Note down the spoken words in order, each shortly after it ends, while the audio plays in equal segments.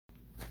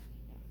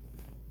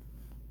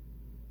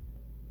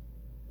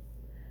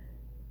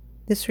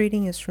This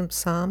reading is from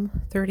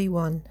Psalm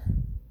 31,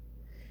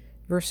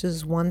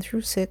 verses 1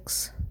 through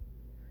 6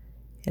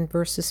 and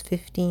verses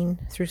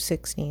 15 through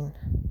 16.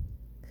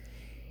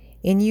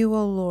 In you,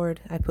 O Lord,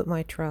 I put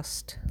my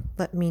trust.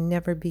 Let me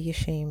never be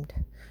ashamed.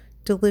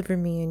 Deliver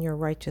me in your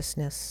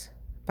righteousness.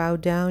 Bow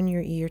down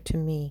your ear to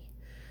me.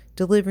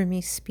 Deliver me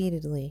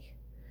speedily.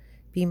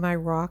 Be my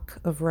rock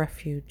of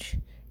refuge,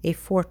 a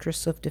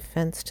fortress of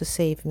defense to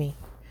save me.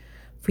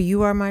 For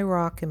you are my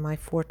rock and my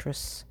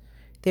fortress.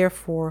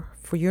 Therefore,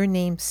 for your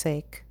name's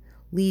sake,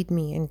 lead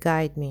me and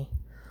guide me.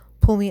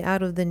 Pull me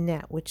out of the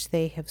net which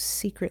they have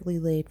secretly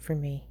laid for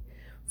me.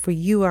 For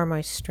you are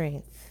my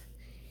strength.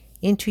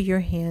 Into your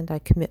hand I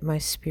commit my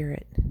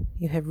spirit.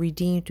 You have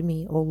redeemed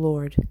me, O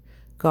Lord,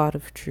 God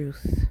of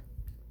truth.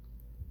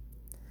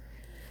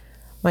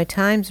 My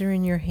times are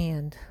in your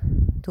hand.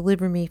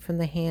 Deliver me from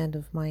the hand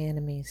of my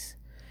enemies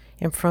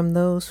and from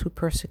those who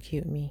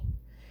persecute me.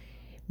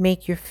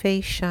 Make your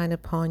face shine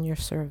upon your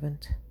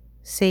servant.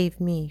 Save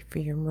me for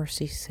your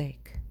mercy's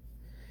sake.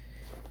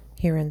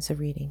 Here ends the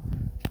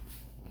reading.